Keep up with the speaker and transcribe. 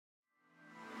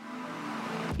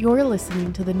You're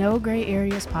listening to the No Gray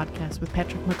Areas podcast with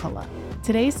Patrick McCullough.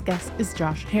 Today's guest is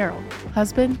Josh Harrell,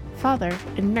 husband, father,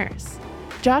 and nurse.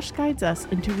 Josh guides us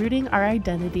into rooting our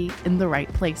identity in the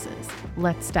right places.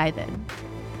 Let's dive in.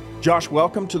 Josh,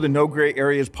 welcome to the No Gray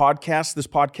Areas podcast. This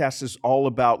podcast is all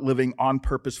about living on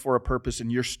purpose for a purpose,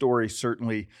 and your story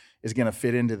certainly is going to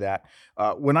fit into that.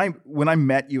 When I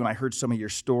met you and I heard some of your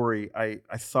story, I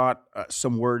thought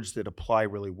some words that apply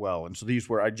really well. And so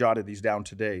I jotted these down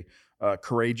today.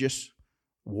 Courageous,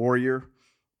 warrior,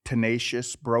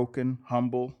 tenacious, broken,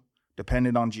 humble,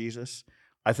 dependent on Jesus.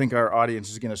 I think our audience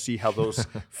is going to see how those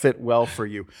fit well for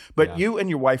you. But You and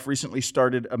your wife recently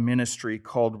started a ministry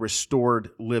called Restored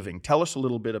Living. Tell us a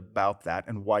little bit about that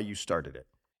and why you started it.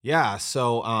 Yeah,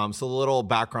 so a little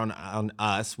background on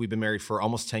us. We've been married for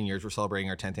almost 10 years. We're celebrating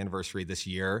our 10th anniversary this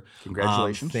year.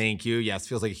 Congratulations. Thank you. Yes,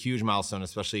 feels like a huge milestone,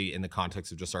 especially in the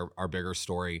context of just our bigger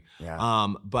story. Yeah.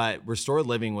 But Restored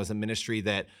Living was a ministry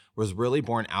that was really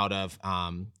born out of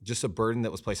just a burden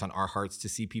that was placed on our hearts to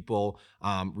see people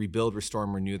rebuild, restore,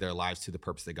 and renew their lives to the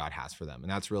purpose that God has for them.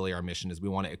 And that's really our mission, is we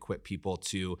want to equip people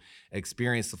to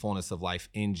experience the fullness of life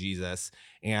in Jesus.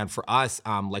 And for us,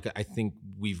 like I think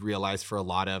we've realized for a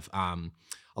lot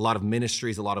of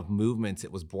ministries, a lot of movements,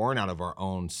 it was born out of our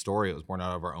own story. It was born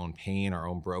out of our own pain, our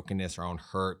own brokenness, our own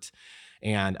hurt.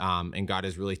 And God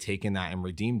has really taken that and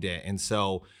redeemed it. And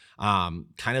so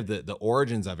kind of the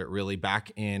origins of it really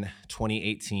back in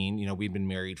 2018, we've been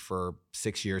married for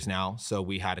 6 years now. So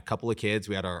we had a couple of kids.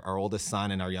 We had our oldest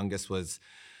son, and our youngest was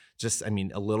just, a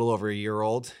little over a year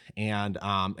old. And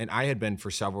I had been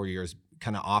for several years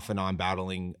kind of off and on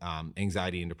battling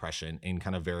anxiety and depression in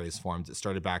kind of various forms. It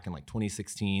started back in like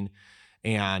 2016.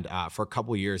 And for a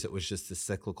couple of years, it was just a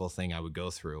cyclical thing I would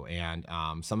go through. And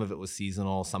some of it was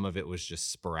seasonal. Some of it was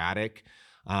just sporadic.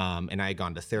 And I had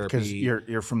gone to therapy. Because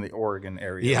you're from the Oregon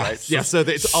area, right? So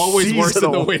it's always seasonal. Worse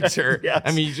in the winter.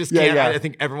 Yes. You just can't. I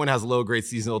think everyone has low-grade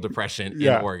seasonal depression in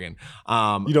Oregon.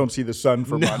 You don't see the sun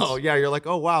for months. No, you're like,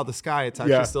 oh, wow, the sky, it's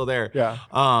actually still there. Yeah.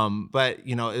 But,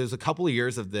 it was a couple of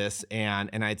years of this, and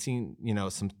I'd seen,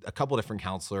 a couple of different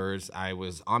counselors. I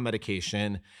was on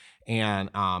medication,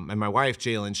 and my wife,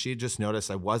 Jalen, she had just noticed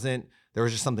there was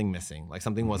just something missing, like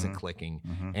something wasn't clicking.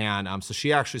 Mm-hmm. And so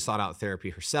she actually sought out therapy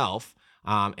herself.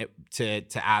 To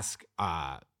ask,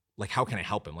 like, how can I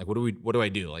help him? Like, what do I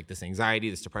do? Like, this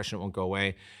anxiety, this depression won't go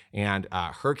away. And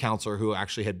her counselor, who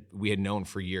actually we had known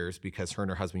for years because her and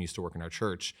her husband used to work in our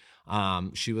church,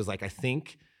 she was like, I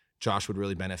think Josh would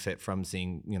really benefit from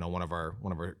seeing, one of our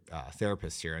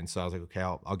therapists here. And so I was like, okay,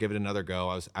 I'll give it another go.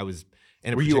 I was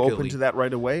in a Were you open to that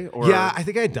right away? Or? Yeah, I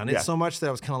think I had done it so much that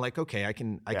I was kind of like, okay, I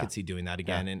could see doing that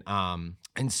again. Yeah.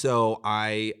 And so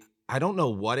I don't know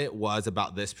what it was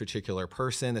about this particular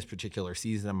person, this particular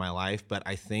season of my life, but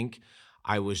I think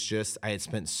I had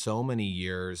spent so many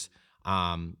years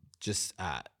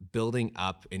building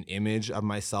up an image of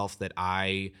myself that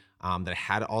I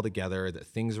had it all together, that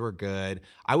things were good.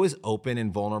 I was open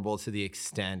and vulnerable to the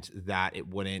extent that it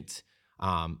wouldn't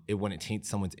taint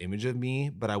someone's image of me,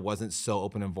 but I wasn't so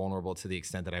open and vulnerable to the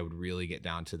extent that I would really get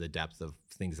down to the depth of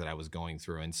things that I was going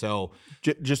through. And so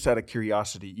just out of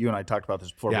curiosity, you and I talked about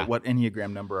this before, but what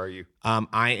Enneagram number are you?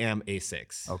 I am a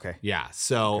 6. Okay. Yeah.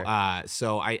 So,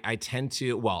 so I tend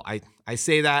to, I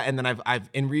say that, and then I've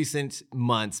in recent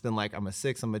months been like, I'm a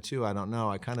 6, I'm a 2. I don't know.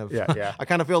 I kind of, I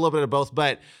kind of feel a little bit of both,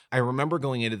 but I remember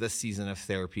going into this season of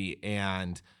therapy,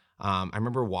 and I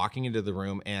remember walking into the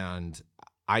room, and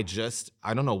I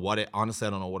don't know what it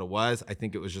was. I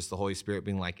think it was just the Holy Spirit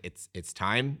being like, it's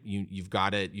time. You've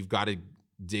got to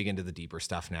dig into the deeper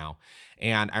stuff now.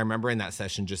 And I remember in that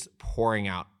session just pouring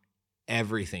out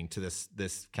everything to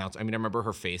this counselor. I remember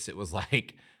her face. It was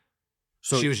like,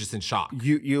 so she was just in shock.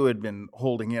 You had been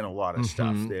holding in a lot of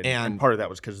stuff, and part of that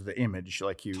was because of the image,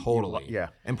 like you totally,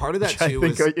 And part of that too,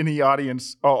 I think in the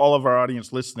audience, all of our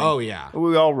audience listening, we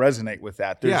all resonate with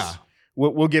that.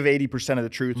 We'll give 80% of the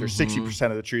truth or 60%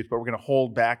 of the truth, but we're going to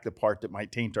hold back the part that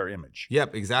might taint our image.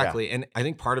 Yep, exactly. Yeah. And I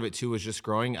think part of it too was just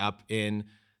growing up in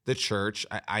the church.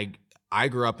 I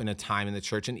grew up in a time in the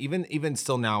church, and even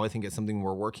still now, I think it's something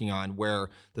we're working on, where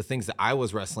the things that I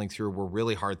was wrestling through were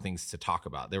really hard things to talk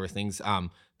about. There were things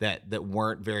that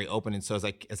weren't very open. And so as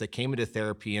I came into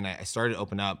therapy and I started to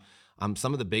open up,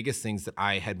 some of the biggest things that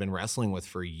I had been wrestling with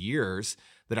for years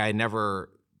that I had never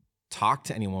talked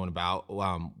to anyone about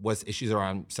was issues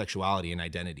around sexuality and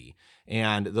identity.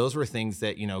 And those were things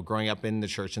that, growing up in the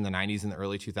church in the 90s and the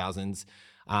early 2000s,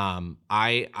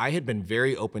 I had been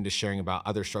very open to sharing about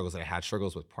other struggles that I had,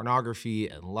 struggles with pornography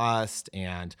and lust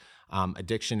and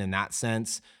addiction in that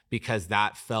sense, because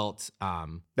that felt...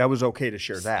 that was okay to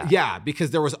share that. Yeah,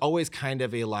 because there was always kind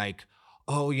of a like,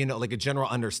 like a general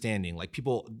understanding. Like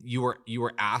people, you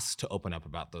were asked to open up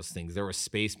about those things. There was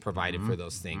space provided for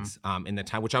those things in the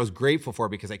time, which I was grateful for,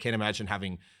 because I can't imagine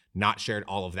having not shared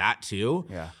all of that too.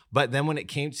 Yeah. But then when it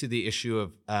came to the issue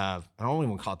of I don't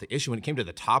even call it the issue, when it came to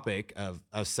the topic of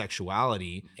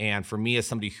sexuality, and for me as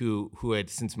somebody who had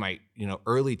since my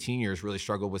early teen years really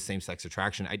struggled with same-sex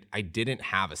attraction, I didn't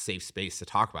have a safe space to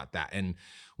talk about that. And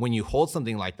when you hold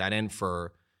something like that in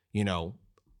for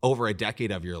over a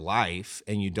decade of your life,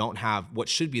 and you don't have what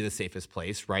should be the safest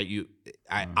place, right?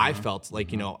 I felt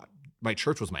like my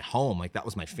church was my home, like that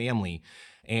was my family.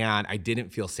 And I didn't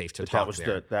feel safe to talk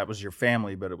there. That was your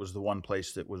family, but it was the one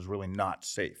place that was really not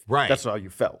safe. Right. That's how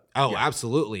you felt. Oh, yeah.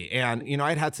 Absolutely. And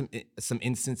I'd had some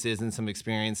instances and some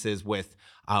experiences with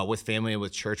family and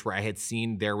with church where I had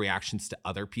seen their reactions to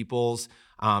other people's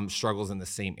struggles in the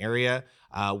same area,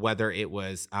 whether it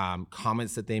was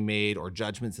comments that they made or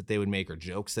judgments that they would make or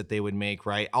jokes that they would make,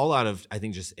 right? All out of, I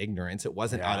think, just ignorance. It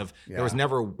wasn't there was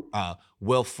never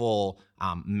willful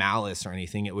malice or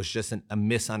anything. It was just a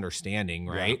misunderstanding,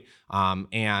 right? Yeah.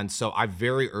 And so I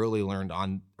very early learned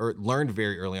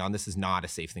very early on, this is not a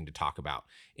safe thing to talk about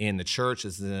in the church.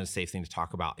 This isn't a safe thing to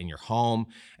talk about in your home.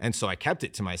 And so I kept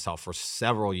it to myself for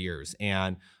several years.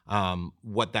 And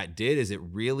what that did is it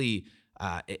really,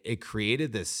 it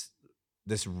created this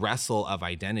wrestle of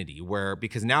identity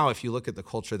because now if you look at the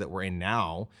culture that we're in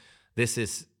now, this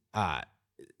is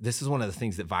one of the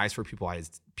things that vies for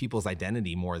people's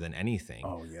identity more than anything.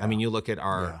 Oh, yeah. I mean, you look at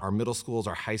our middle schools,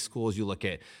 our high schools, you look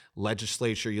at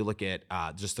legislature, you look at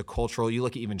just the cultural, you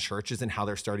look at even churches and how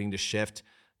they're starting to shift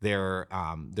their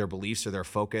beliefs or their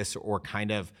focus, or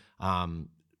kind of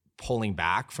pulling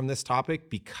back from this topic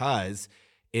because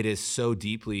it is so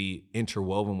deeply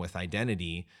interwoven with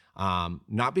identity.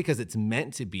 Not because it's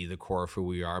meant to be the core of who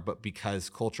we are, but because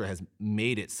culture has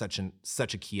made it such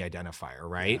a key identifier,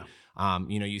 right? Yeah.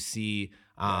 You see,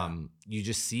 you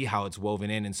just see how it's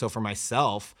woven in. And so for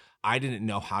myself, I didn't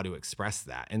know how to express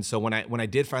that. And so when I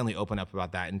did finally open up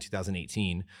about that in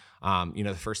 2018,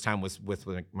 the first time was with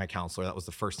my counselor. That was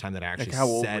the first time that I actually how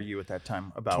old were you at that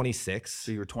time? About 26.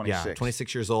 So you were 26. Yeah,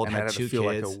 26 years old, and had that two to feel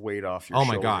kids. Like a weight off your oh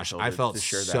shoulders. My gosh, I felt to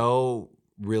share so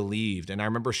relieved. And I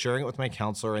remember sharing it with my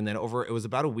counselor, and then it was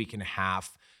about a week and a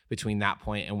half between that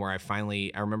point and where I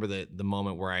remember the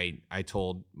moment where I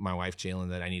told my wife, Jalen,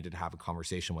 that I needed to have a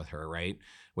conversation with her, right?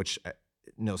 Which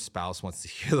no spouse wants to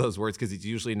hear those words, because it's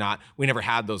usually we never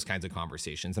had those kinds of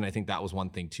conversations. And I think that was one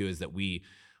thing too, is that we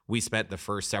spent the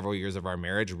first several years of our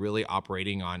marriage really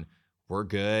operating on, we're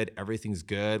good, everything's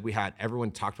good.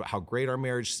 Everyone talked about how great our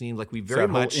marriage seemed. Like we very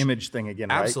much whole image thing again,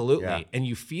 right? Absolutely. Yeah. And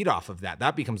you feed off of that.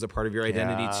 That becomes a part of your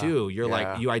identity too. You're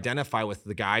like, you identify with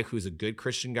the guy who's a good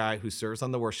Christian guy, who serves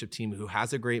on the worship team, who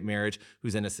has a great marriage,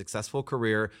 who's in a successful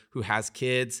career, who has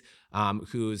kids,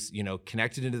 who's,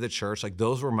 connected into the church. Like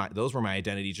those were my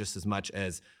identity just as much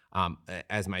as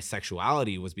my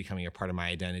sexuality was becoming a part of my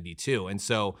identity too. And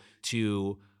so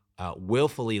to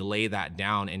willfully lay that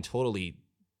down and totally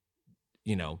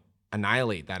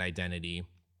annihilate that identity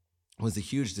was a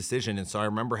huge decision. And so I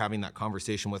remember having that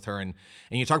conversation with her, and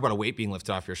you talk about a weight being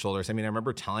lifted off your shoulders. I mean, I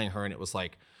remember telling her, and it was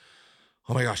like,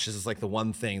 oh my gosh, this is like the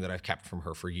one thing that I've kept from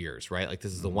her for years, right? Like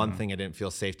this is the one thing I didn't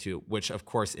feel safe to, which of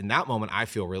course in that moment I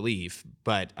feel relief,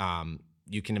 but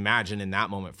you can imagine in that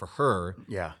moment for her,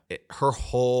 her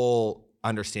whole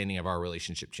understanding of our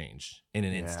relationship changed in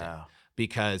an instant,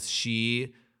 because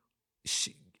she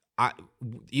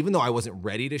even though I wasn't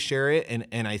ready to share it,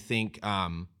 and I think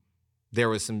there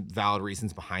was some valid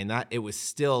reasons behind that, it was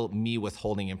still me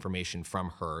withholding information from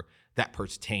her that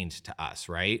pertained to us,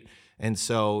 right? And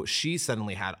so she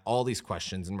suddenly had all these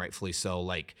questions, and rightfully so,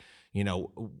 like,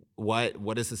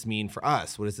 what does this mean for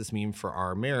us? What does this mean for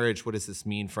our marriage? What does this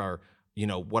mean for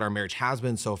what our marriage has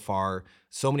been so far?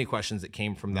 So many questions that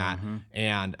came from that.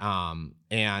 And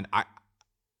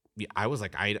I was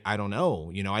like, I don't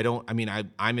know,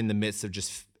 I'm in the midst of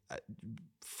just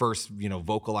first,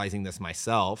 vocalizing this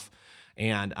myself.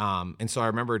 And so I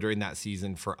remember during that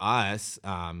season for us,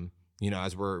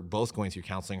 as we're both going through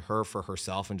counseling, her for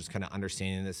herself and just kind of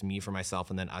understanding this, me for myself,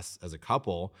 and then us as a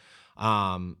couple,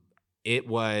 it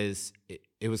was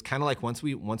kind of like once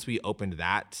we opened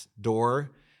that door,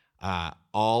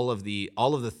 all of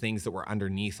the things that were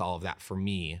underneath all of that for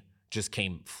me just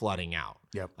came flooding out.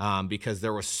 Yep. Because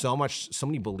there was so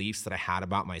many beliefs that I had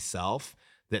about myself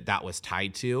that was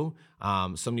tied to,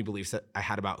 so many beliefs that I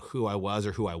had about who I was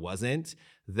or who I wasn't,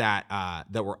 that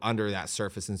were under that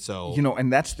surface. And so,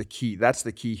 and that's the key. That's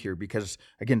the key here, because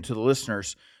again, to the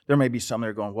listeners, there may be some that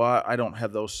are going, well, I don't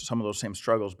have some of those same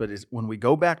struggles. But when we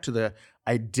go back to the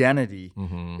identity,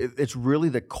 it's really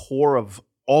the core of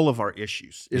all of our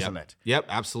issues, isn't it? Yep,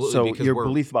 absolutely. So because your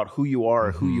belief about who you are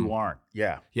or who you aren't.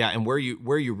 Yeah. Yeah, and where you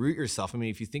root yourself. I mean,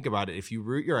 if you think about it, if you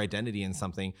root your identity in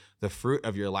something, the fruit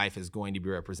of your life is going to be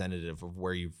representative of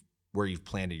where you've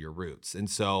planted your roots. And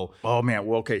so, oh man,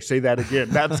 well, okay, say that again.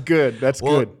 That's good. That's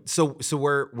good. So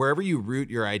wherever you root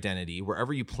your identity,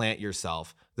 wherever you plant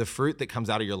yourself, the fruit that comes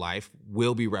out of your life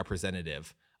will be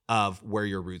representative of where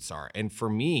your roots are. And for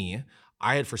me,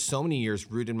 I had for so many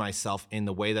years rooted myself in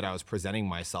the way that I was presenting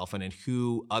myself and in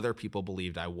who other people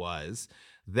believed I was,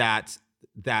 that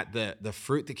the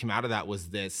fruit that came out of that was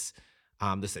this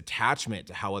attachment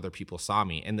to how other people saw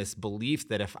me, and this belief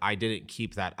that if I didn't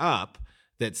keep that up,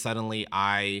 that suddenly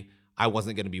I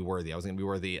wasn't going to be worthy. I wasn't going to be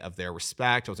worthy of their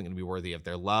respect. I wasn't going to be worthy of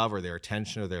their love or their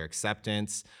attention or their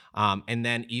acceptance. And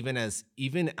then even as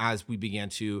we began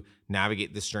to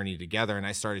navigate this journey together, and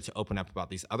I started to open up about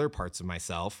these other parts of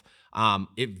myself,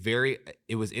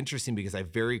 it was interesting because I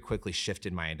very quickly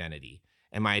shifted my identity.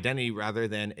 And my identity, rather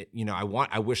than, I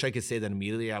wish I could say that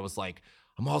immediately I was like,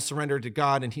 I'm all surrendered to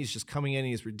God and he's just coming in and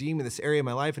he's redeeming this area of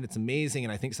my life and it's amazing.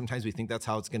 And I think sometimes we think that's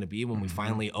how it's going to be when we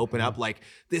finally open up, like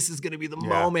this is going to be the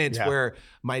moment where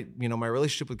my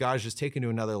relationship with God is just taken to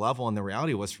another level. And the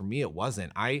reality was, for me, it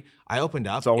wasn't. I opened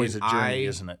up. It's always a journey,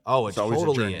 isn't it? Oh, it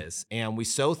totally is. And we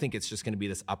so think it's just going to be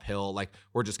this uphill, like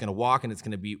we're just going to walk and it's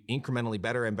going to be incrementally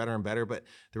better and better and better. But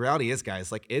the reality is,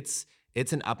 guys, like it's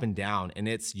an up and down, and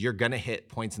you're going to hit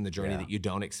points in the journey that you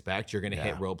don't expect. You're going to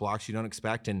hit roadblocks you don't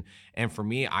expect. And for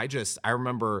me, I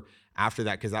remember after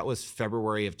that, because that was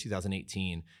February of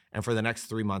 2018. And for the next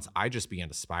 3 months, I just began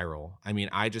to spiral. I mean,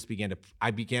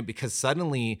 because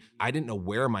suddenly I didn't know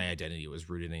where my identity was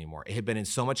rooted anymore. It had been in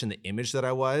so much in the image that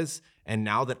I was. And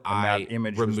now that I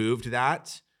removed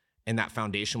that, and that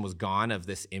foundation was gone of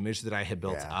this image that I had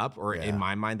built up, or in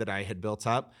my mind that I had built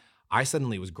up, I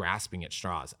suddenly was grasping at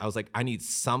straws. I was like, I need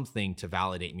something to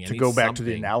validate me. To go back to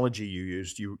the analogy you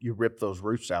used, you rip those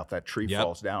roots out, that tree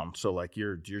falls down. So like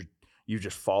you've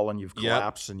just fallen, you've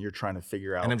collapsed, and you're trying to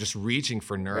figure out. And I'm just reaching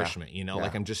for nourishment,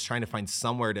 like I'm just trying to find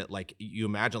somewhere to, like, you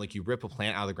imagine, like you rip a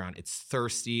plant out of the ground, it's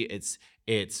thirsty,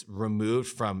 it's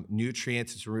removed from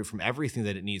nutrients, it's removed from everything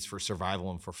that it needs for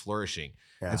survival and for flourishing.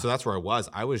 And so that's where I was.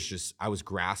 I was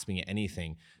grasping at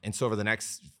anything. And so over the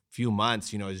next few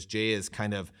months, as Jay is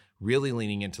kind of really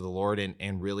leaning into the Lord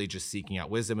and really just seeking out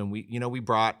wisdom. And we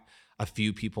brought a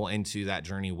few people into that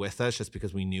journey with us just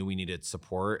because we knew we needed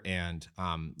support. And,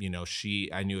 I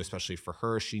knew especially for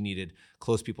her, she needed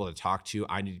close people to talk to.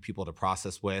 I needed people to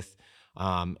process with.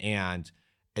 And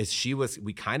as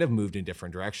we kind of moved in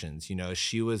different directions,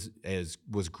 she was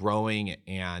growing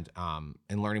and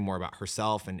learning more about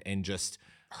herself and just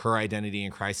her identity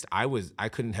in Christ. I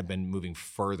couldn't have been moving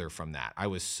further from that. I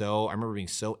remember being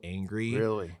so angry.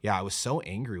 Really? Yeah, I was so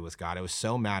angry with God. I was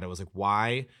so mad. I was like,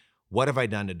 why? What have I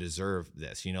done to deserve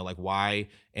this? Like why?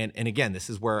 And again, this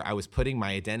is where I was putting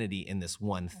my identity in this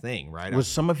one thing, right? Was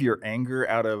some of your anger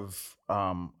out of,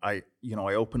 I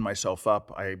opened myself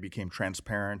up. I became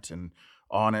transparent and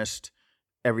honest.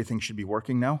 Everything should be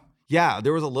working now? Yeah,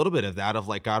 there was a little bit of that, of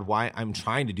like, God, why? I'm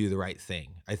trying to do the right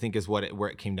thing, I think is where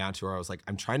it came down to, where I was like,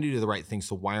 I'm trying to do the right thing,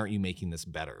 so why aren't you making this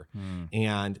better?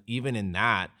 And even in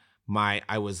that,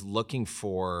 I was looking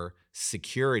for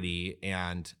security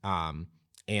and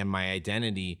my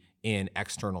identity in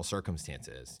external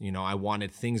circumstances. I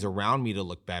wanted things around me to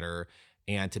look better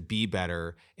and to be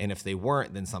better. And if they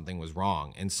weren't, then something was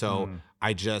wrong. And so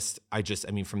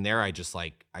from there,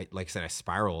 like I said, I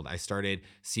spiraled. I started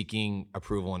seeking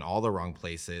approval in all the wrong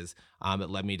places. It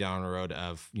led me down a road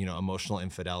of, emotional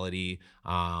infidelity.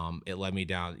 It led me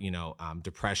down,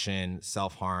 depression,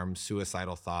 self-harm,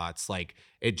 suicidal thoughts. Like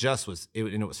it just was,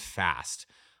 and it was fast.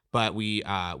 But we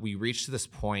reached to this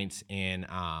point in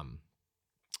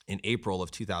April of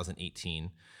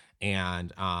 2018.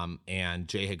 And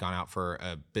Jay had gone out for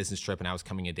a business trip, and I was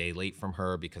coming a day late from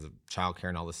her because of childcare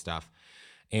and all this stuff.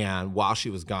 And while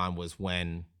she was gone was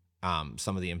when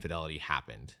some of the infidelity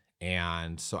happened.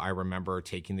 And so I remember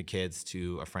taking the kids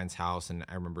to a friend's house, and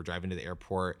I remember driving to the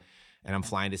airport, and I'm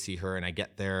flying to see her, and I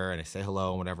get there and I say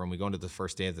hello and whatever, and we go into the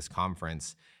first day of this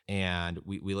conference, and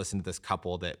we listened to this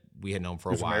couple that we had known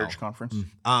for a while. It was a marriage conference?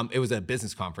 It was a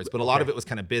business conference, but a lot of it was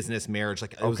kind of business, marriage.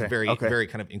 Like it was a very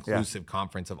kind of inclusive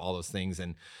conference of all those things.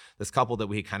 And this couple that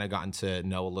we had kind of gotten to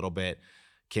know a little bit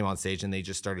came on stage, and they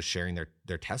just started sharing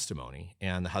their testimony.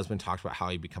 And the husband talked about how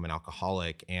he'd become an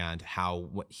alcoholic and how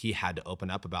he had to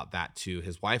open up about that to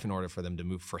his wife in order for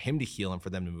him to heal and for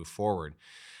them to move forward.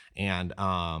 And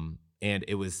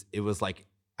it was like,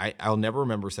 I'll never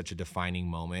remember such a defining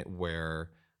moment where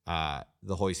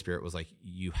the Holy Spirit was like,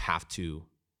 you have to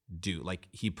do. Like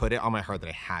he put it on my heart that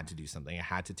I had to do something. I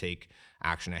had to take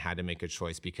action. I had to make a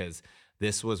choice, because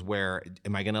this was where,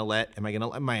 am I gonna let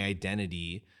my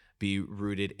identity be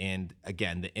rooted in,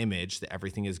 again, the image that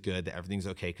everything is good, that everything's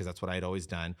okay, because that's what I had always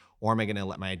done, or am I gonna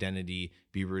let my identity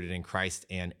be rooted in Christ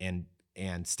and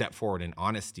step forward in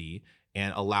honesty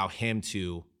and allow him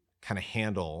to kind of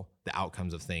handle the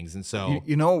outcomes of things? And so,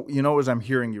 you know, as I'm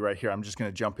hearing you right here, I'm just going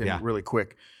to jump in really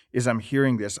quick. As I'm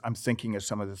hearing this, I'm thinking of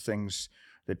some of the things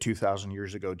that 2,000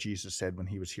 years ago Jesus said when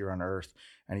he was here on earth,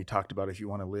 and he talked about, if you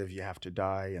want to live, you have to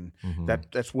die, and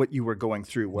that's what you were going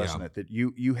through, wasn't it? That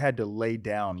you had to lay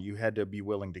down, you had to be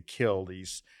willing to kill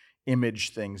these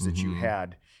image things that you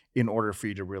had in order for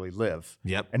you to really live.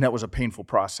 Yep. And that was a painful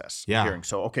process. Yeah. Hearing.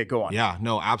 So, okay, go on. Yeah,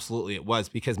 no, absolutely it was,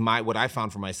 because what I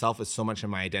found for myself is so much of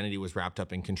my identity was wrapped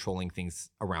up in controlling things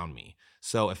around me.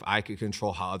 So if I could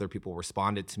control how other people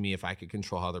responded to me, if I could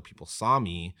control how other people saw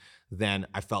me, then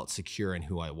I felt secure in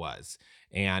who I was.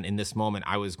 And in this moment,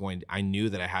 I knew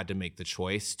that I had to make the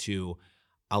choice to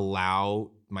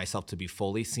allow myself to be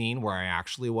fully seen where I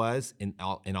actually was in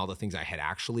all the things I had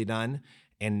actually done.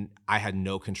 And I had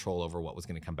no control over what was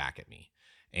going to come back at me.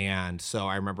 And so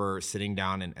I remember sitting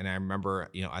down and I remember,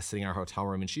 us sitting in our hotel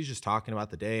room, and she's just talking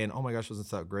about the day, and oh my gosh, wasn't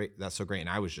that great? That's so great. And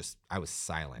I was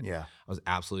silent. Yeah. I was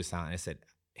absolutely silent. I said,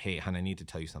 hey, hon, I need to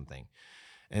tell you something.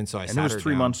 And so I sat her down. And it was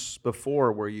 3 down. months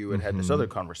before where you had this other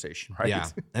conversation, right? Yeah.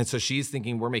 And so she's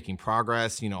thinking we're making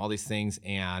progress, all these things.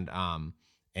 And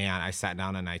I sat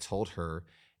down and I told her,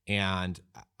 and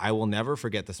I will never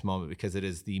forget this moment, because it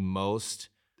is the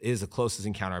closest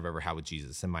encounter I've ever had with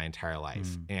Jesus in my entire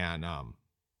life.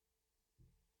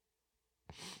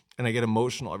 And I get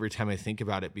emotional every time I think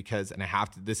about it, because,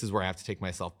 this is where I have to take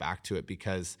myself back to it,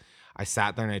 because I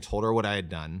sat there and I told her what I had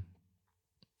done,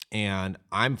 and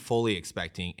I'm fully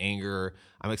expecting anger.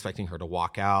 I'm expecting her to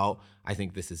walk out. I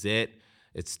think this is it.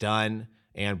 It's done.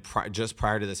 And just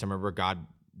prior to this, I remember God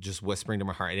just whispering to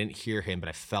my heart. I didn't hear him, but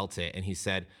I felt it. And he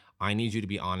said, I need you to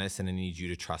be honest, and I need you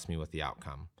to trust me with the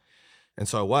outcome. And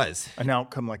so I was. An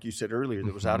outcome, like you said earlier,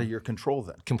 that was out of your control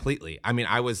then. Completely. I mean,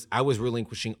 I was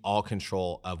relinquishing all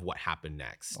control of what happened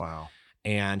next. Wow.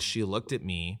 And she looked at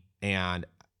me, and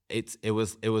it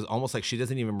was almost like she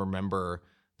doesn't even remember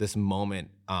this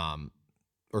moment,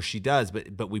 or she does,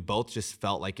 but we both just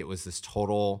felt like it was this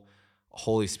total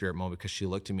Holy Spirit moment, because she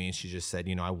looked at me and she just said,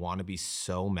 I want to be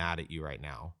so mad at you right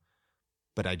now,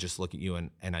 but I just look at you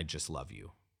and I just love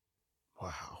you.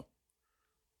 Wow.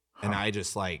 And I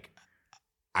just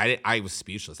I was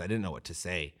speechless. I didn't know what to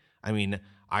say. I mean,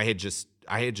 I had just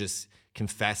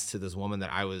confessed to this woman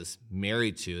that I was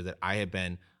married to that I had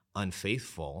been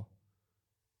unfaithful,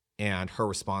 and her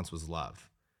response was love.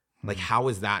 Like, how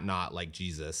is that not like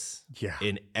Jesus? Yeah.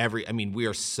 We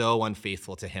are so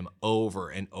unfaithful to him over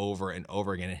and over and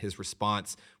over again. And his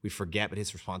response, we forget, but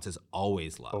his response is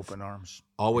always love. Open arms.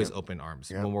 Always open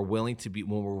arms. Yep. When we're willing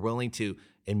to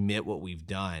admit what we've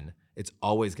done, it's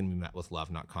always going to be met with love,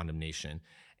 not condemnation.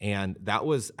 And that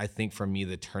was, I think, for me,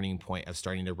 the turning point of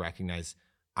starting to recognize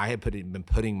I had been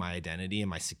putting my identity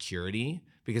and my security,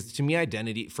 because to me,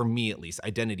 identity, for me at least,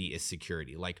 identity is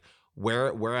security. Like,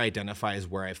 where I identify is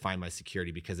where I find my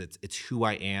security, because it's who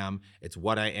I am, it's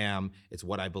what I am, it's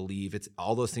what I believe, it's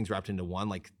all those things wrapped into one.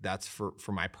 Like, that's for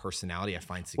my personality. I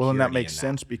find security. Well, and that makes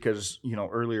sense, because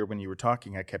earlier when you were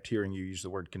talking, I kept hearing you use the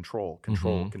word control.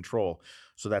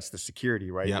 So that's the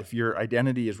security, right? Yep. If your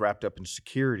identity is wrapped up in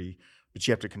security, but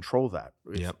you have to control that.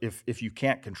 If you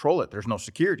can't control it, there's no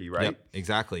security, right? Yep,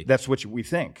 exactly. That's what we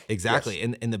think. Exactly.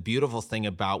 Yes. And the beautiful thing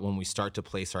about when we start to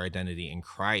place our identity in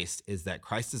Christ is that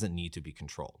Christ doesn't need to be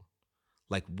controlled.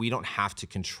 Like, we don't have to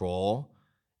control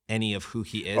any of who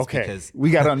he is. Okay, because we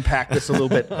got to unpack this a little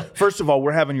bit. First of all,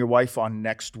 we're having your wife on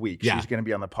next week. Yeah. She's going to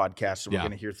be on the podcast, so we're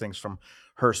going to hear things from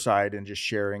her side and just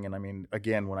sharing. And I mean,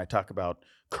 again, when I talk about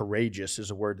courageous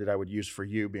is a word that I would use for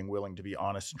you, being willing to be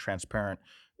honest and transparent.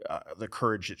 The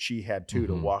courage that she had too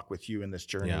to walk with you in this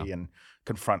journey and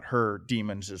confront her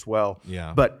demons as well.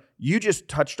 Yeah. But you just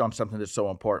touched on something that's so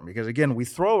important, because again, we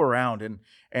throw around and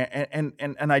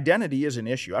identity is an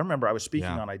issue. I remember I was speaking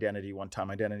on identity one time,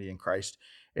 identity in Christ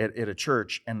at a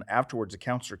church, and afterwards a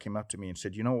counselor came up to me and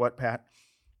said, "You know what, Pat?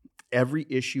 Every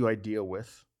issue I deal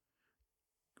with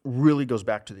really goes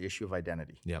back to the issue of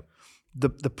identity." Yep.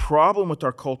 The problem with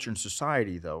our culture and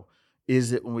society, though,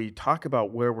 is that when we talk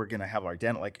about where we're going to have our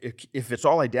identity, like if it's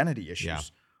all identity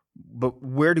issues, but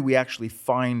where do we actually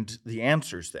find the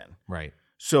answers then? Right.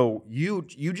 So you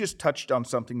just touched on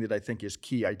something that I think is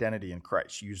key: identity in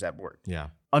Christ. You use that word. Yeah.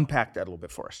 Unpack that a little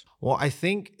bit for us. Well, I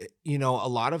think, a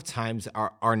lot of times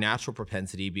our natural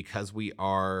propensity, because we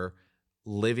are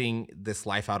living this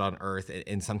life out on earth,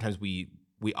 and sometimes we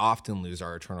we often lose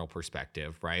our eternal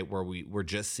perspective, right? Where we're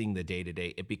just seeing the day to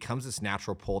day. It becomes this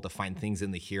natural pull to find things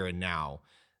in the here and now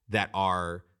that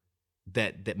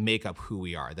make up who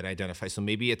we are, that identify. So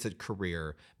maybe it's a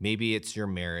career, maybe it's your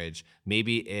marriage,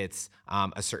 maybe it's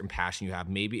a certain passion you have,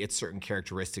 maybe it's certain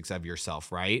characteristics of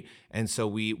yourself, right? And so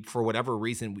we, for whatever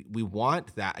reason, we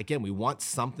want that. Again, we want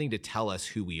something to tell us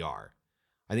who we are.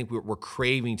 I think we're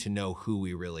craving to know who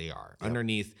we really are. Yep.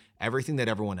 Underneath everything that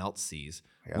everyone else sees,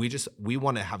 yep. we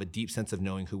want to have a deep sense of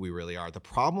knowing who we really are. The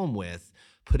problem with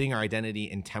putting our identity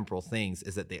in temporal things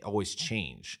is that they always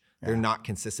change. Yeah. They're not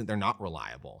consistent. They're not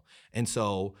reliable. And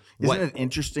so isn't it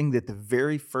interesting that the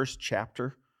very first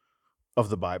chapter of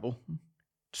the Bible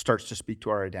starts to speak to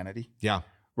our identity? Yeah.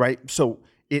 Right? So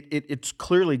it's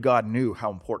clearly God knew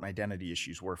how important identity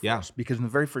issues were for us, because in the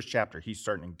very first chapter, he's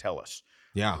starting to tell us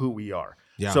who we are.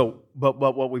 Yeah. So, but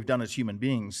what we've done as human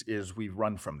beings is we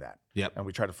run from that. Yep. And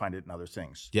we try to find it in other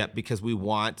things. Yep. Because we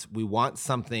want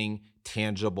something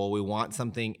tangible. We want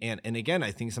something, and again,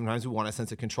 I think sometimes we want a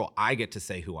sense of control. I get to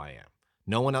say who I am.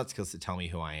 No one else gets to tell me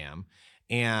who I am.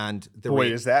 And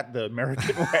is that the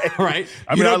American way? Right?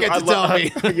 You don't get to tell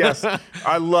me. Yes.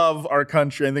 I love our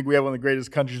country. I think we have one of the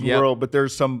greatest countries in the world, but there are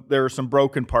some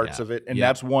broken parts of it. And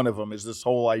that's one of them, is this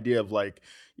whole idea of like,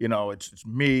 it's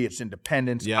me, it's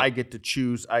independence. Yep. I get to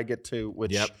choose. I get to,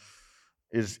 which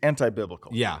is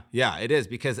anti-biblical. Yeah. Yeah, it is,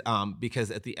 because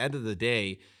at the end of the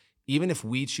day, even if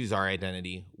we choose our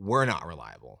identity, we're not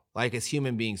reliable. Like, as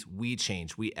human beings, we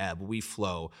change, we ebb, we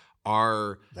flow.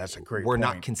 That's a great We're point.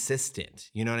 not consistent.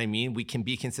 You know what I mean? We can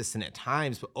be consistent at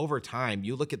times, but over time,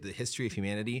 you look at the history of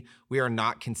humanity, we are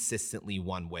not consistently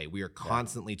one way. We are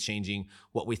constantly changing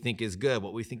what we think is good,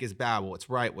 what we think is bad, what's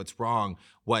right, what's wrong,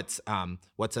 what's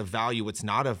of value, what's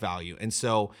not of value. And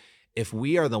so if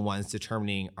we are the ones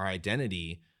determining our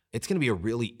identity, it's going to be a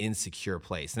really insecure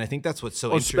place. And I think that's what's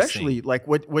so interesting. Especially like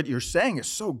what you're saying is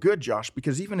so good, Josh,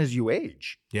 because even as you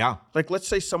age, like let's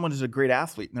say someone is a great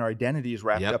athlete and their identity is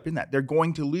wrapped up in that. They're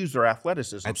going to lose their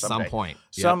athleticism at someday. some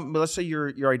point. Let's say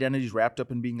your identity is wrapped up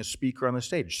in being a speaker on the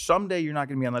stage. Someday you're not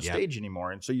going to be on that stage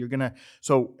anymore. And so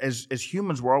so as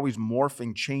humans, we're always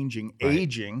morphing, changing,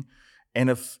 aging. And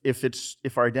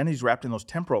if our identity is wrapped in those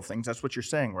temporal things, that's what you're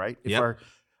saying, right?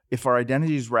 If our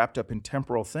identity is wrapped up in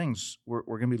temporal things, we're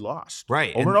going to be lost,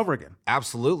 right? Over and over again.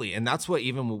 Absolutely, and that's what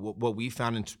we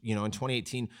found in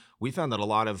 2018. We found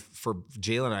that for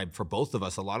Jayla and I, for both of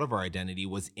us, a lot of our identity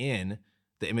was in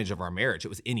the image of our marriage. It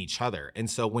was in each other, and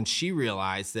so when she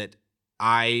realized that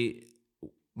I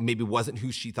maybe wasn't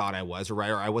who she thought I was, or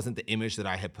I wasn't the image that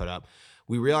I had put up,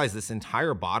 we realized this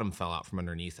entire bottom fell out from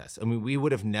underneath us. I mean, we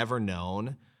would have never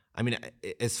known. I mean,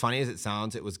 as funny as it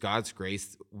sounds, it was God's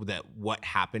grace that what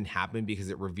happened, because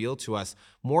it revealed to us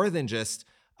more than just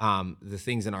the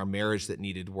things in our marriage that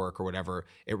needed work or whatever.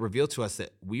 It revealed to us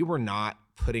that we were not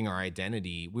putting our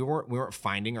identity, we weren't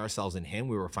finding ourselves in him.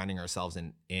 We were finding ourselves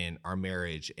in our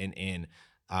marriage and in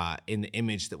the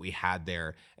image that we had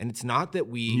there. And it's not that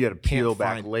you had to peel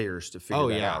back layers to figure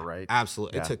that out, right?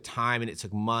 Absolutely. It took time and it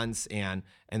took months, and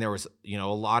there was a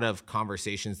lot of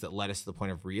conversations that led us to the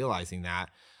point of realizing that.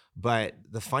 But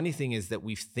the funny thing is that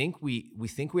we think we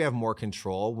have more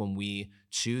control when we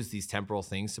choose these temporal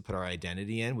things to put our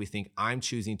identity in. We think I'm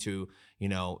choosing to,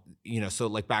 so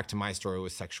like back to my story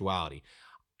with sexuality.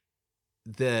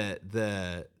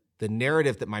 The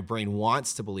narrative that my brain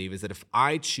wants to believe is that if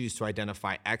I choose to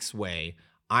identify X way,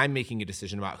 I'm making a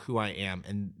decision about who I am,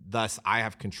 and thus I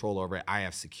have control over it. I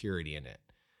have security in it.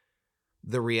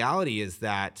 The reality is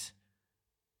that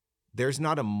there's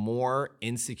not a more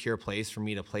insecure place for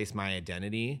me to place my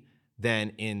identity than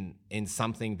in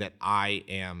something that I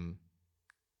am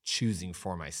choosing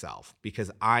for myself, because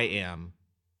I am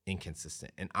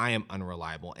inconsistent and I am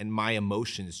unreliable, and my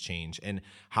emotions change, and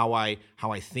how I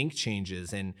think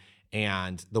changes,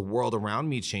 and the world around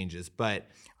me changes. But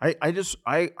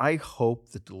I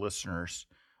hope that the listeners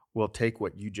will take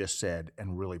what you just said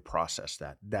and really process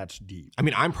that. That's deep. I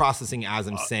mean, I'm processing as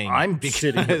I'm saying. I'm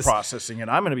sitting here processing it.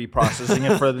 I'm going to be processing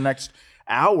it for the next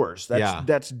hours.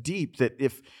 That's deep. That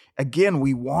if, again,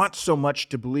 we want so much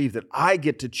to believe that I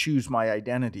get to choose my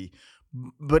identity,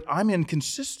 but I'm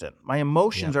inconsistent. My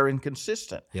emotions are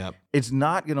inconsistent. Yep. It's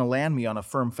not going to land me on a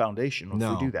firm foundation if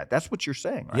we do that. That's what you're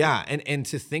saying, right? Yeah, and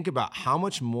to think about how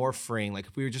much more freeing, like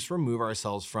if we would just remove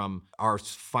ourselves from our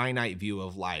finite view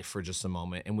of life for just a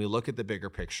moment, and we look at the bigger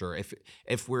picture.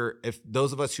 If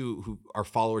those of us who are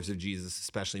followers of Jesus,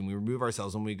 especially, and we remove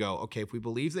ourselves and we go, okay, if we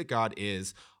believe that God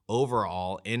is over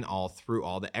all, in all, through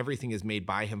all, that everything is made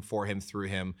by him, for him, through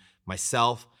him,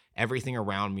 myself, everything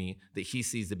around me, that he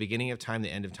sees the beginning of time, the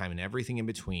end of time, and everything in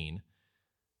between,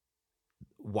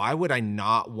 why would I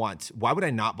not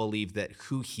believe that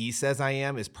who he says I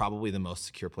am is probably the most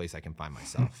secure place I can find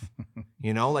myself?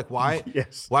 Like why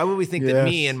Yes. why would we think that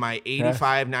me Yes. in my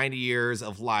 85, 90 years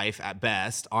of life at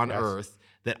best on earth,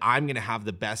 that I'm going to have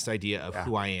the best idea of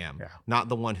who I am, not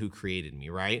the one who created me,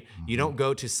 right? You don't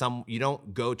go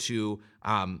to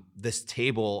this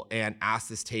table and ask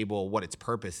this table what its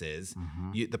purpose is.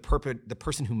 The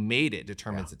person who made it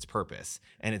determines its purpose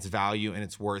and its value and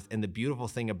its worth. And the beautiful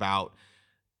thing about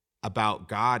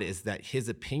God is that his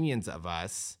opinions of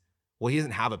us, well, he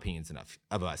doesn't have opinions enough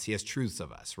of us. He has truths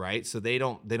of us, right? So they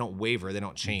don't waver, they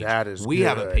don't change. That is we good.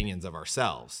 have opinions of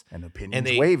ourselves. And opinions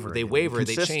And waver. They waver,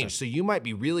 they Inconsistent. change. So you might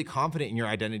be really confident in your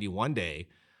identity one day,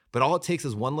 but all it takes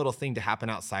is one little thing to happen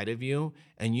outside of you,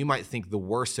 and you might think the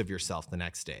worst of yourself the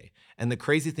next day. And the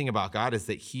crazy thing about God is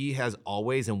that he has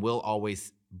always and will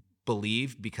always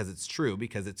believe, because it's true,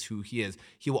 because it's who he is,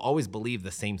 he will always believe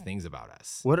the same things about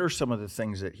us. What are some of the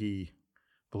things that he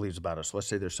believes about us? Let's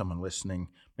say there's someone listening.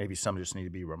 Maybe some just need to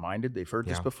be reminded. They've heard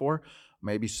this before.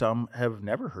 Maybe some have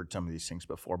never heard some of these things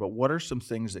before. But what are some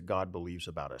things that God believes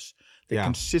about us, that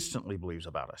consistently believes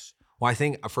about us? Well, I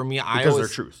think for me, Because they're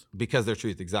truth. Because they're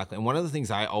truth, exactly. And one of the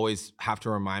things I always have to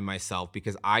remind myself,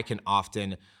 because I can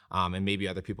often, and maybe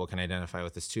other people can identify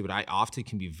with this too, but I often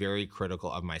can be very critical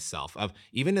of myself.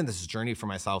 Even in this journey for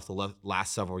myself the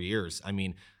last several years. I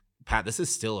mean, Pat, this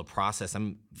is still a process.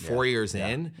 I'm 4 years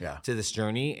in to this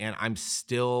journey, and I'm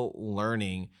still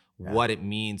learning what it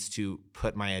means to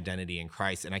put my identity in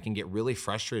Christ. And I can get really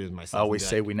frustrated with myself. I always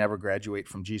say we never graduate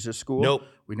from Jesus school. Nope.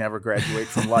 We never graduate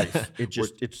from life.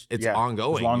 It's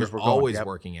ongoing. As long You're as we're going. always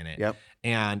working in it. Yep.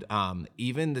 And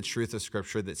even the truth of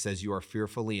Scripture that says you are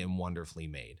fearfully and wonderfully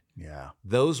made. Yeah.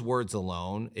 Those words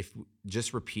alone, if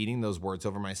just repeating those words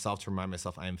over myself to remind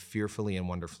myself I am fearfully and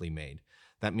wonderfully made,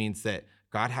 that means that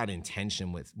God had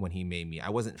intention with when he made me. I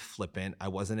wasn't flippant. I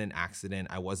wasn't an accident.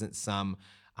 I wasn't some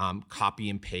copy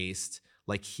and paste.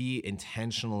 Like, he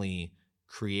intentionally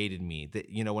created me. That,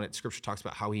 when Scripture talks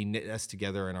about how he knit us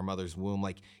together in our mother's womb,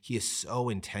 like, he is so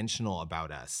intentional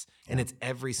about us. And it's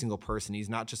every single person. He's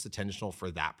not just intentional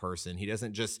for that person.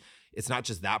 It's not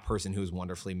just that person who's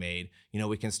wonderfully made.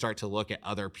 We can start to look at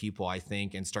other people, I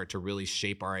think, and start to really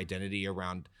shape our identity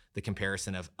around the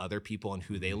comparison of other people and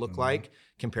who they look like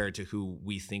compared to who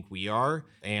we think we are.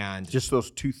 And just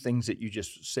those two things that you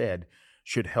just said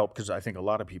should help, because I think a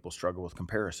lot of people struggle with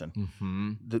comparison.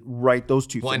 Those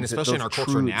two things. Well, and especially in our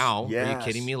culture now. Are you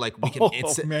kidding me? Like, we can.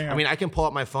 I mean, I can pull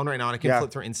up my phone right now and I can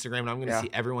flip through Instagram and I'm going to see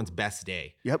everyone's best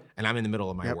day. Yep. And I'm in the middle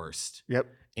of my worst. Yep.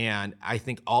 And I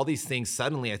think all these things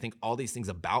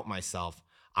about myself.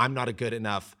 I'm not a good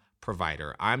enough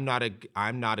provider. I'm not a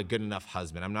good enough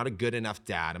husband. I'm not a good enough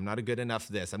dad. I'm not a good enough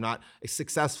this. I'm not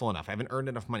successful enough. I haven't earned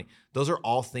enough money. Those are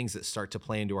all things that start to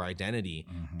play into our identity,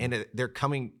 and they're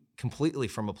coming completely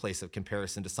from a place of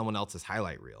comparison to someone else's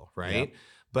highlight reel, right?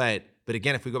 Yep. But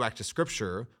again, if we go back to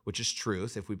Scripture, which is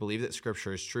truth, if we believe that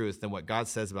Scripture is truth, then what God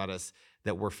says about us,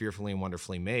 that we're fearfully and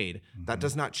wonderfully made, that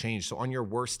does not change. So on your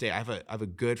worst day, I have a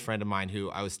good friend of mine who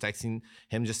I was texting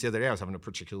him just the other day. I was having a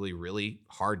particularly really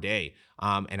hard day,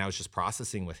 and I was just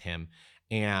processing with him.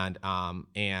 And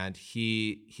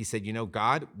he said,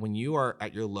 God, when you are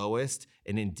at your lowest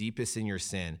and in deepest in your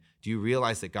sin, do you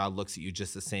realize that God looks at you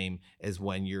just the same as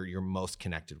when you're most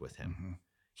connected with him?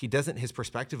 His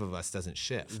perspective of us doesn't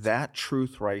shift. That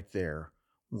truth right there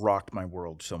rocked my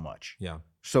world so much. Yeah.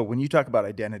 So when you talk about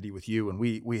identity with you, and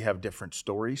we have different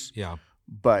stories. Yeah.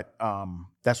 But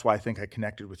that's why I think I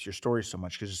connected with your story so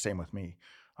much, because it's the same with me.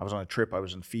 I was on a trip. I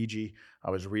was in Fiji. I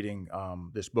was reading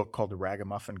this book called The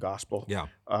Ragamuffin Gospel. Yeah.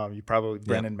 You probably,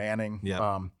 Brennan Manning.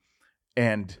 Yeah.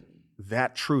 And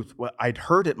that truth, well, I'd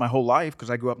heard it my whole life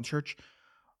because I grew up in church.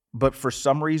 But for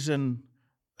some reason,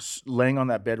 laying on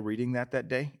that bed reading that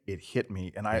day, it hit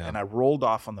me. And I rolled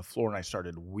off on the floor and I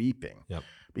started weeping. Yep.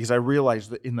 Because I realized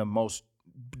that in the most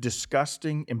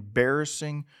disgusting,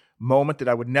 embarrassing moment that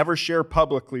I would never share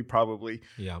publicly, probably,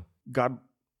 God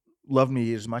loved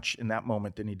me as much in that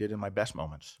moment than he did in my best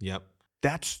moments. Yep.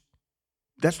 That's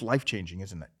life-changing,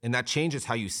 isn't it? And that changes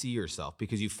how you see yourself,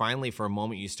 because you finally, for a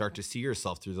moment, you start to see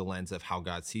yourself through the lens of how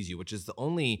God sees you, which is the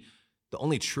only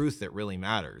truth that really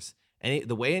matters. And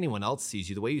the way anyone else sees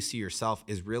you, the way you see yourself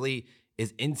is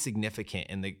insignificant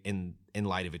in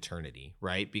light of eternity,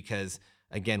 right? Because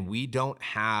again, we don't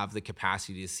have the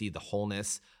capacity to see the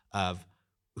wholeness of,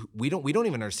 we don't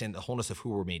even understand the wholeness of who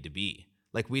we're made to be.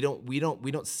 Like, we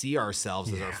don't see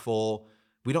ourselves as our full,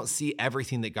 we don't see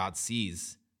everything that God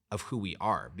sees of who we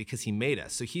are, because he made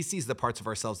us. So he sees the parts of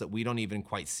ourselves that we don't even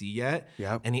quite see yet.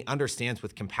 Yep. And he understands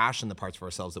with compassion the parts of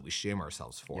ourselves that we shame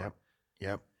ourselves for.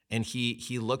 Yep. And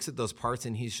he looks at those parts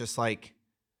and he's just like,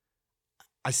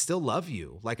 I still love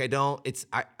you. Like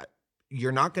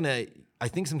you're not gonna, I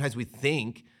think sometimes we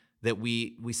think that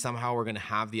we somehow are gonna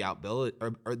have the ability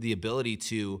or the ability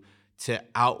to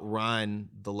outrun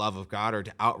the love of God or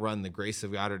to outrun the grace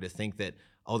of God, or to think that,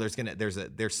 oh, there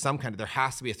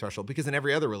has to be a threshold, because in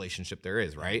every other relationship there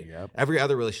is, right? Yep. Every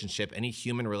other relationship, any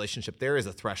human relationship, there is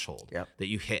a threshold Yep. that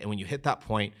you hit. And when you hit that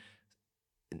point,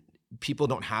 people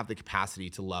don't have the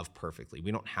capacity to love perfectly.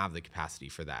 We don't have the capacity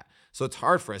for that. So it's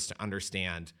hard for us to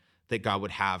understand that God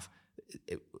would have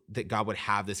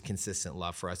this consistent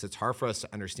love for us. It's hard for us to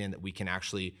understand that we can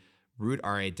actually root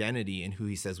our identity in who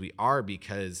he says we are,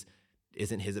 because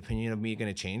isn't his opinion of me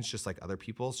going to change just like other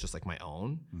people's, just like my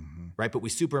own, right? But we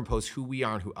superimpose who we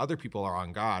are and who other people are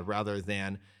on God, rather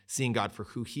than seeing God for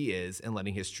who he is and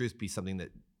letting his truth be something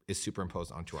that is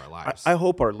superimposed onto our lives. I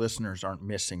hope our listeners aren't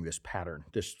missing this pattern.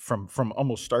 This from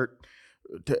almost start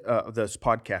to this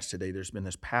podcast today, there's been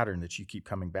this pattern that you keep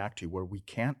coming back to, where we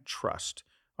can't trust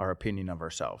our opinion of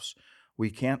ourselves. We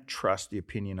can't trust the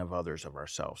opinion of others of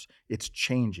ourselves. It's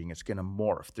changing. It's going to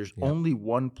morph. There's only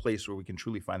one place where we can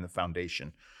truly find the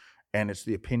foundation, and it's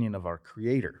the opinion of our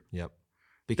Creator. Yep.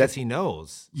 Because he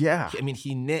knows. Yeah. I mean,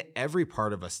 he knit every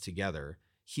part of us together.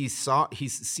 He's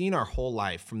seen our whole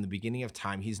life from the beginning of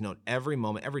time. He's known every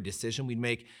moment, every decision we'd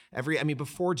make,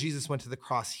 before Jesus went to the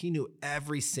cross, he knew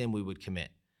every sin we would commit,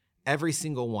 every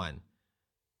single one.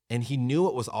 And he knew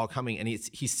it was all coming. And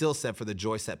he still said, for the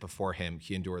joy set before him,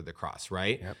 he endured the cross,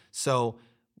 right? Yep. So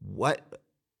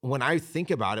when I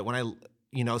think about it,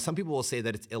 some people will say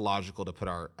that it's illogical to put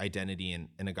our identity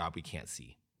in a God we can't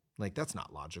see. Like, that's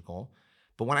not logical.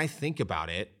 But when I think about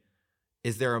it,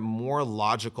 is there a more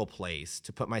logical place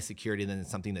to put my security than in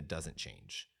something that doesn't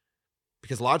change?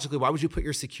 Because logically, why would you put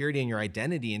your security and your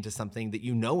identity into something that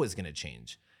you know is going to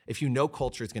change? If you know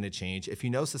culture is going to change, if you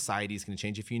know society is going to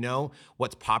change, if you know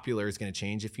what's popular is going to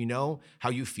change, if you know how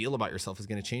you feel about yourself is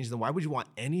going to change, then why would you want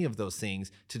any of those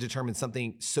things to determine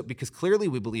something? So, because clearly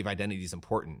we believe identity is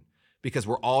important, because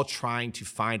we're all trying to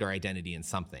find our identity in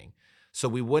something. So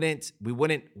we wouldn't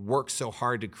work so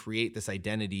hard to create this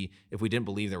identity if we didn't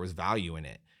believe there was value in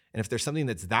it. And if there's something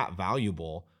that's that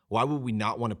valuable, why would we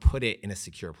not want to put it in a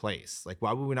secure place? Like,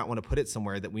 why would we not want to put it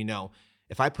somewhere that we know,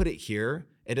 if I put it here,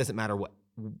 it doesn't matter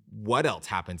what else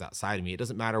happens outside of me. It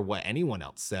doesn't matter what anyone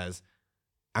else says.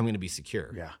 I'm going to be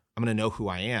secure. Yeah. I'm going to know who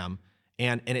I am.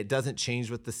 And it doesn't change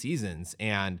with the seasons.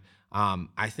 And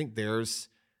I think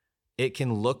it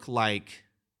can look like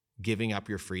giving up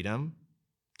your freedom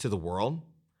to the world.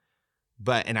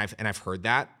 And I've heard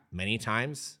that many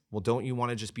times. Well, don't you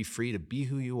want to just be free to be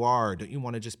who you are? Don't you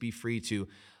want to just be free to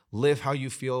live how you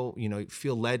feel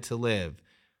led to live?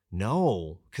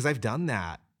 No, because I've done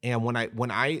that. And when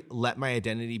I let my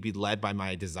identity be led by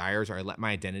my desires, or I let my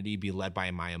identity be led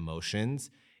by my emotions,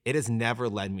 it has never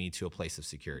led me to a place of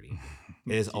security.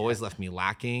 It has always left me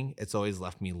lacking. It's always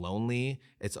left me lonely.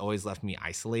 It's always left me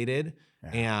isolated.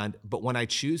 Yeah. But when I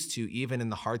choose to, even in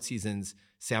the hard seasons,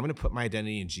 say, I'm going to put my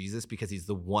identity in Jesus because he's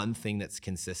the one thing that's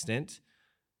consistent.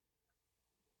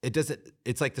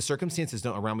 It's like the circumstances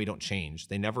around me don't change.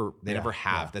 They never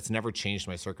have. Yeah. That's never changed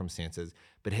my circumstances,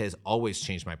 but it has always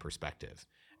changed my perspective.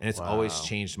 And it's always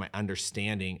changed my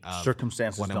understanding of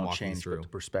circumstances what I'm walking change, through. But the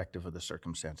perspective of the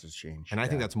circumstances change. And I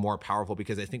think that's more powerful,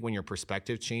 because I think when your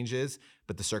perspective changes,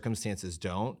 but the circumstances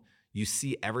don't, you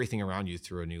see everything around you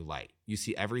through a new light. You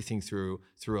see everything through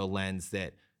a lens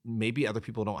that maybe other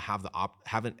people don't have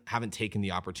haven't taken the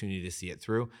opportunity to see it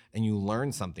through, and you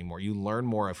learn something more. You learn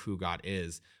more of who God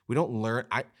is. We don't learn.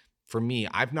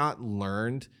 I've not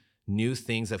learned new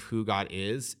things of who God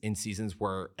is in seasons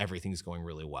where everything's going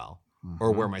really well. Mm-hmm.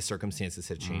 Or where my circumstances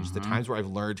have changed. Mm-hmm. The times where I've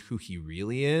learned who he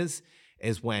really is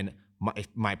when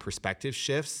my perspective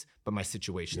shifts, but my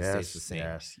situation stays the same.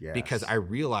 Yes. Because I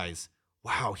realize,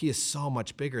 wow, he is so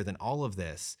much bigger than all of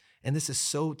this. And this is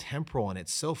so temporal, and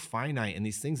it's so finite. And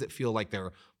these things that feel like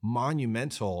they're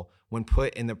monumental when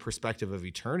put in the perspective of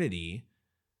eternity,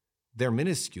 they're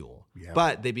minuscule. Yep.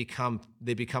 But they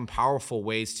become powerful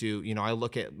ways to, I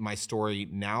look at my story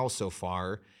now so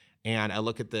far, and I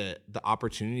look at the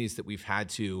opportunities that we've had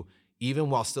to,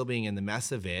 even while still being in the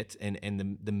mess of it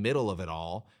and the middle of it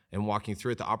all and walking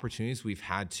through it, the opportunities we've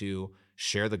had to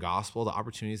share the gospel, the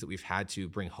opportunities that we've had to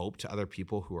bring hope to other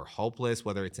people who are hopeless,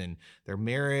 whether it's in their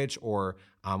marriage or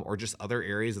just other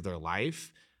areas of their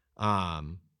life.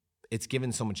 It's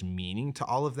given so much meaning to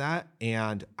all of that.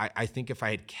 And I think if I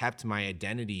had kept my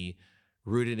identity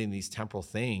rooted in these temporal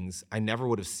things, I never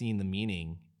would have seen the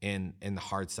meaning in the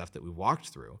hard stuff that we walked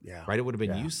through, right? It would have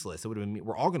been useless. It would have been,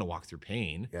 we're all going to walk through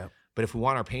pain, but if we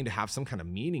want our pain to have some kind of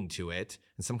meaning to it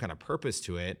and some kind of purpose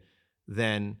to it,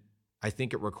 then I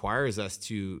think it requires us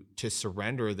to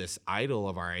surrender this idol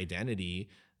of our identity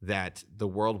that the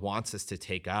world wants us to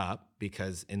take up,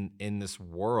 because in this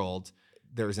world,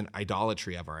 there's an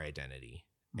idolatry of our identity.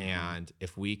 Mm-hmm. And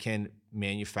if we can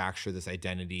manufacture this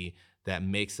identity that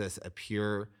makes us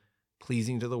appear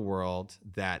pleasing to the world,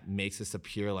 that makes us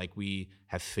appear like we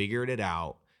have figured it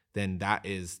out, then that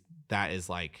is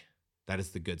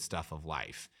the good stuff of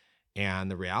life. And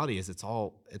the reality is it's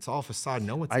all facade.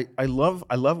 No one's I love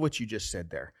what you just said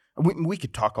there. We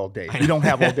could talk all day. We don't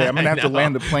have all day. I'm going to have to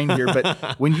land the plane here.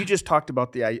 But when you just talked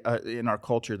about in our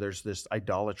culture, there's this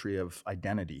idolatry of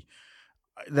identity.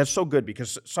 That's so good,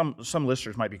 because some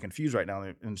listeners might be confused right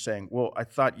now and saying, well, I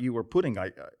thought you were putting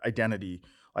identity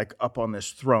like up on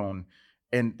this throne.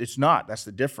 And it's not. That's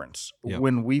the difference. Yep.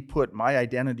 When we put my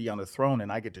identity on the throne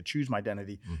and I get to choose my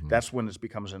identity, that's when it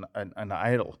becomes an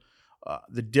idol.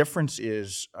 The difference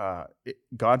is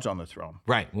God's on the throne.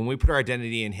 Right. When we put our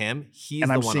identity in Him, He's and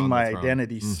the I'm one on seeing the my throne.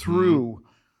 identity through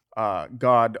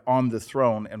God on the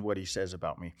throne and what He says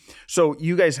about me. So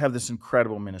you guys have this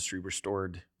incredible ministry,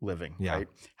 Restored Living, right?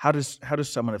 How does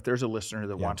someone, if there's a listener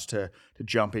that wants to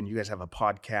jump in, you guys have a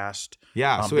podcast.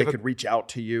 So they could reach out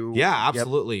to you. Yeah,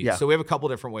 absolutely. Yep. Yeah. So we have a couple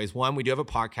different ways. One, we do have a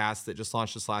podcast that just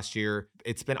launched this last year.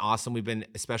 It's been awesome. We've been,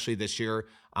 especially this year,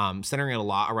 centering it a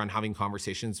lot around having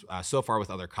conversations so far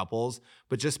with other couples,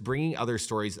 but just bringing other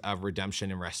stories of redemption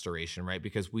and restoration, right?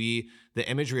 Because the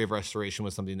imagery of restoration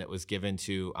was something that was given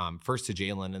to first to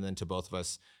Jalen and then to both of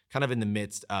us kind of in the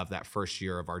midst of that first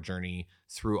year of our journey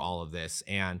through all of this.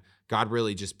 And God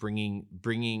really just bringing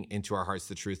into our hearts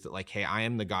the truth that, like, hey, I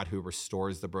am the God who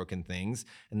restores the broken things.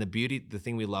 And the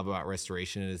thing we love about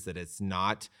restoration is that it's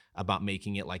not about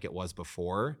making it like it was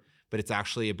before, but it's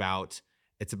actually about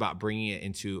bringing it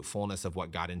into fullness of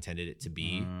what God intended it to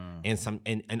be.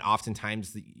 And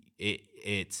oftentimes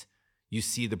you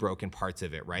see the broken parts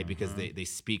of it, right? Because they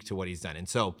speak to what He's done. And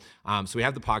so we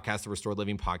have the podcast, the Restored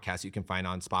Living podcast, you can find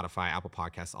on Spotify, Apple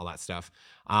Podcasts, all that stuff.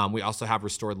 We also have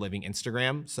Restored Living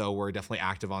Instagram. So we're definitely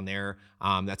active on there.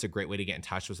 That's a great way to get in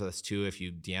touch with us too. If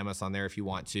you DM us on there, if you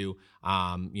want to, a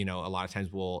lot of times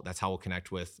that's how we'll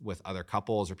connect with other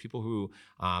couples or people who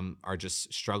are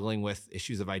just struggling with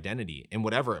issues of identity and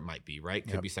whatever it might be, right?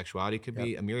 Could be sexuality, could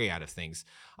be a myriad of things.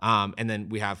 And then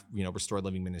we have, Restored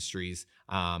Living Ministries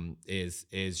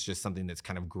is just something that's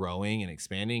kind of growing and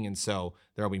expanding. And so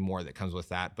there'll be more that comes with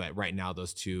that. But right now,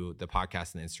 those two, the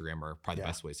podcast and the Instagram, are probably the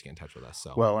best ways to get in touch with us.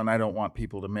 So. Well, and I don't want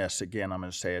people to miss, again, I'm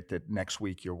going to say it, that next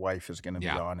week your wife is going to be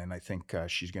on, and I think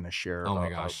she's going to share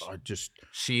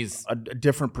she's a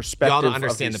different perspective. Y'all don't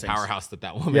understand the powerhouse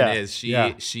that woman is. She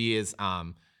is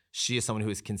someone who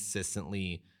is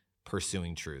consistently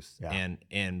pursuing truth.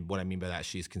 And what I mean by that,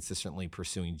 she's consistently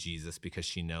pursuing Jesus, because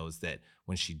she knows that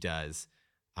when she does,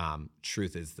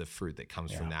 truth is the fruit that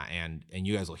comes from that. And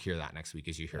you guys will hear that next week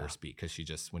as you hear her speak,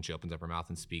 because when she opens up her mouth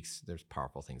and speaks, there's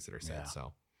powerful things that are said.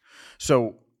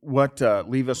 So what,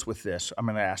 leave us with this. I'm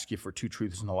going to ask you for 2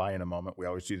 truths and a lie in a moment. We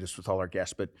always do this with all our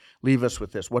guests, but leave us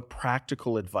with this. What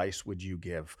practical advice would you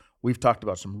give? We've talked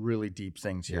about some really deep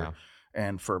things here. Yeah.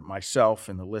 And for myself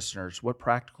and the listeners, what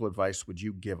practical advice would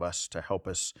you give us to help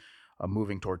us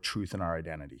moving toward truth in our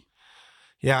identity?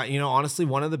 Yeah, honestly,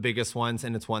 one of the biggest ones,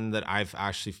 and it's one that I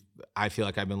feel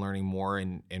like I've been learning more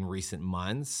in recent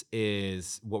months,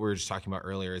 is what we were just talking about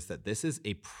earlier, is that this is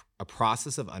a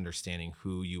process of understanding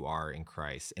who you are in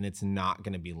Christ. And it's not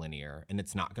going to be linear, and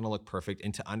it's not going to look perfect.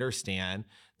 And to understand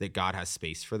that God has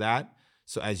space for that.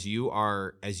 So as you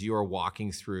are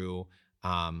walking through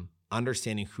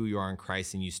understanding who you are in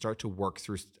Christ, and you start to work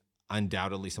through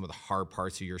undoubtedly some of the hard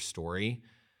parts of your story,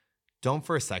 don't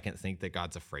for a second think that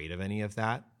God's afraid of any of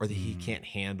that, or that He can't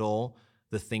handle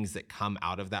the things that come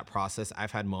out of that process.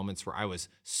 I've had moments where I was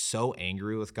so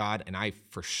angry with God, and I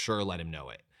for sure let Him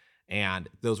know it. And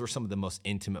those were some of the most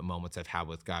intimate moments I've had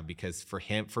with God, because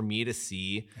for me to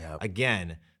see,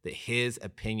 again, that His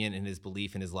opinion and His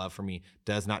belief and His love for me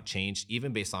does not change,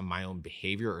 even based on my own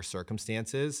behavior or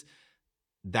circumstances,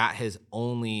 that has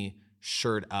only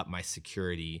shored up my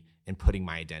security in putting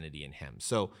my identity in Him.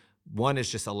 So one is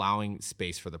just allowing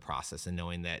space for the process, and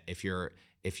knowing that if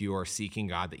you are seeking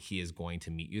God, that He is going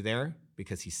to meet you there,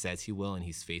 because He says He will and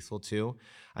He's faithful to.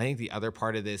 I think the other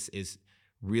part of this is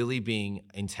really being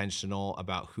intentional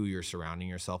about who you're surrounding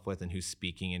yourself with and who's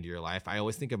speaking into your life. I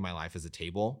always think of my life as a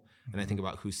table, and I think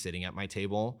about who's sitting at my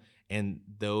table. And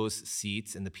those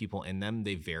seats and the people in them,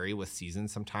 they vary with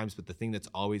seasons sometimes. But the thing that's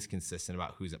always consistent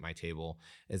about who's at my table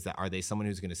is that, are they someone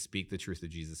who's going to speak the truth of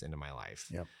Jesus into my life?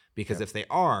 Because if they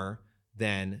are,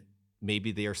 then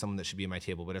maybe they are someone that should be at my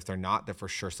table, but if they're not, they're for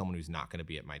sure someone who's not going to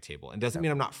be at my table. And doesn't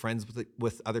mean I'm not friends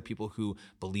with other people who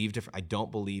believe different. I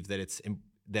don't believe that it's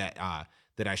that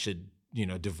I should,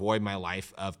 devoid my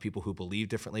life of people who believe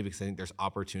differently, because I think there's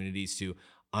opportunities to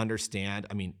understand.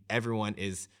 I mean, everyone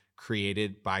is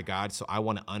created by God, so I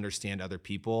want to understand other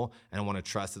people, and I want to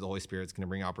trust that the Holy Spirit's going to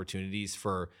bring opportunities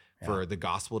for the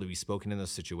gospel to be spoken in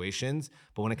those situations.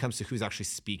 But when it comes to who's actually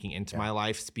speaking into my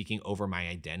life, speaking over my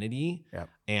identity,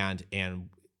 and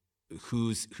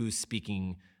who's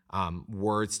speaking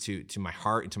words to my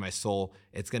heart and to my soul,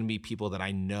 it's going to be people that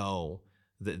I know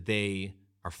that they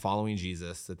are following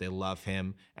Jesus, that they love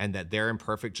him, and that they're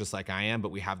imperfect just like I am,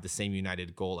 but we have the same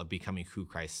united goal of becoming who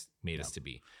Christ made us to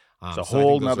be. It's a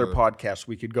whole nother podcast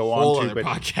we could go on to,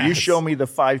 but you show me the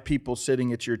 5 people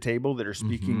sitting at your table that are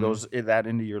speaking that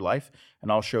into your life,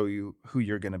 and I'll show you who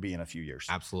you're going to be in a few years.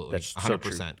 Absolutely. That's 100%. So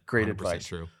true. Great 100% advice.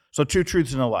 True. So 2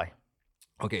 truths and a lie.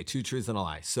 Okay, 2 truths and a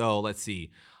lie. So let's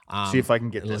see. See if I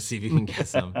can get this. Let's see if you can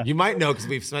guess them. You might know because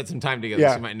we've spent some time together,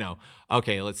 so you might know.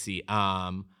 Okay, let's see.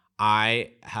 I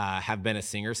have been a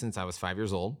singer since I was 5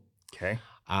 years old. Okay.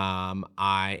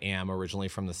 I am originally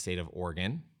from the state of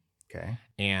Oregon. Okay.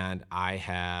 And I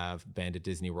have been to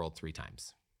Disney World 3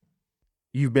 times.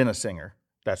 You've been a singer.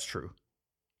 That's true.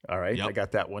 All right. Yep. I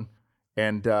got that one.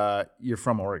 And you're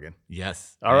from Oregon.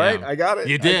 Yes. All right. I got it.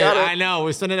 You did. I know.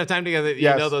 We spent enough time together.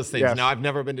 You know those things. Yes. No, I've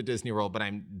never been to Disney World, but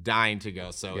I'm dying to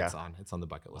go. So it's on the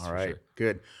bucket list. All for right. Sure.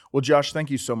 Good. Well, Josh, thank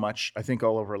you so much. I think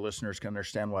all of our listeners can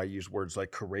understand why I use words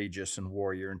like courageous and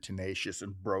warrior and tenacious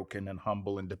and broken and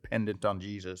humble and dependent on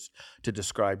Jesus to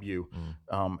describe you.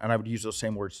 And I would use those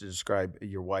same words to describe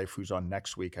your wife, who's on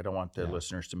next week. I don't want the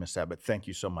listeners to miss that, but thank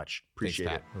you so much.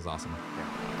 Appreciate it. It was awesome.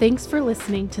 Thanks for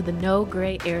listening to the No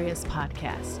Gray Areas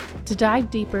podcast. To dive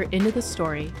deeper into the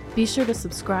story, be sure to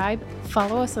subscribe,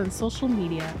 follow us on social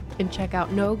media, and check out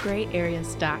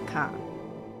nograyareas.com.